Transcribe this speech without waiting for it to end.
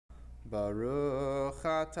Baruch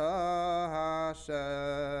atah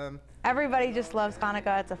Hashem. Everybody just loves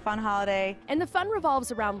Hanukkah. It's a fun holiday. And the fun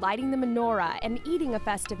revolves around lighting the menorah and eating a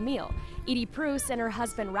festive meal. Edie Prus and her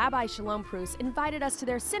husband, Rabbi Shalom Prus, invited us to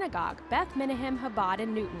their synagogue, Beth Menahem Chabad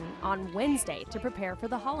in Newton, on Wednesday to prepare for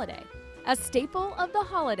the holiday. A staple of the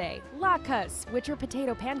holiday, Latkes, which are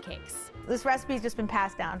potato pancakes. This recipe's just been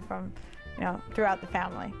passed down from, throughout the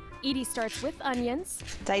family. Edie starts with onions.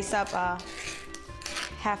 Dice up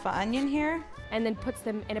half an onion here. And then puts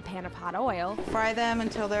them in a pan of hot oil. Fry them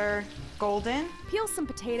until they're golden. Peel some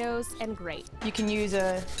potatoes and grate. You can use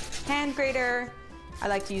a hand grater. I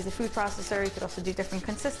like to use a food processor. You could also do different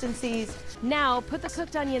consistencies. Now put the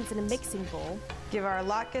cooked onions in a mixing bowl. Give our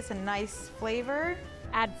latkes a nice flavor.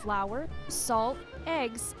 Add flour, salt,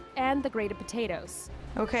 eggs, and the grated potatoes.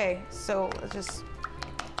 Okay, so let's just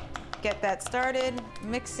get that started,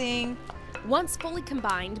 mixing. Once fully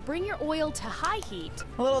combined, bring your oil to high heat.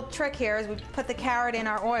 A little trick here is we put the carrot in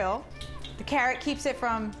our oil. The carrot keeps it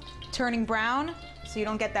from turning brown, so you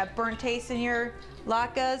don't get that burnt taste in your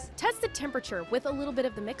latkes. Test the temperature with a little bit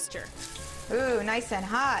of the mixture. Ooh, nice and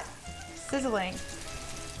hot, sizzling.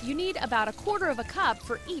 You need about 1/4 cup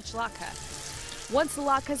for each latke. Once the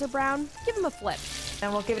latkes are brown, give them a flip.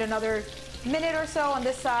 And we'll give it another minute or so on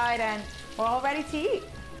this side, and we're all ready to eat.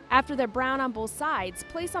 After they're brown on both sides,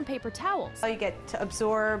 place on paper towels. You get to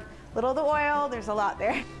absorb a little of the oil. There's a lot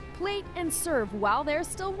there. Plate and serve while they're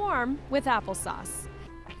still warm with applesauce.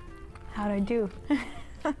 How'd I do?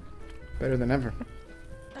 Better than ever.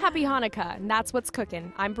 Happy Hanukkah, and that's what's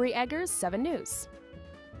cooking. I'm Bree Eggers, 7 News.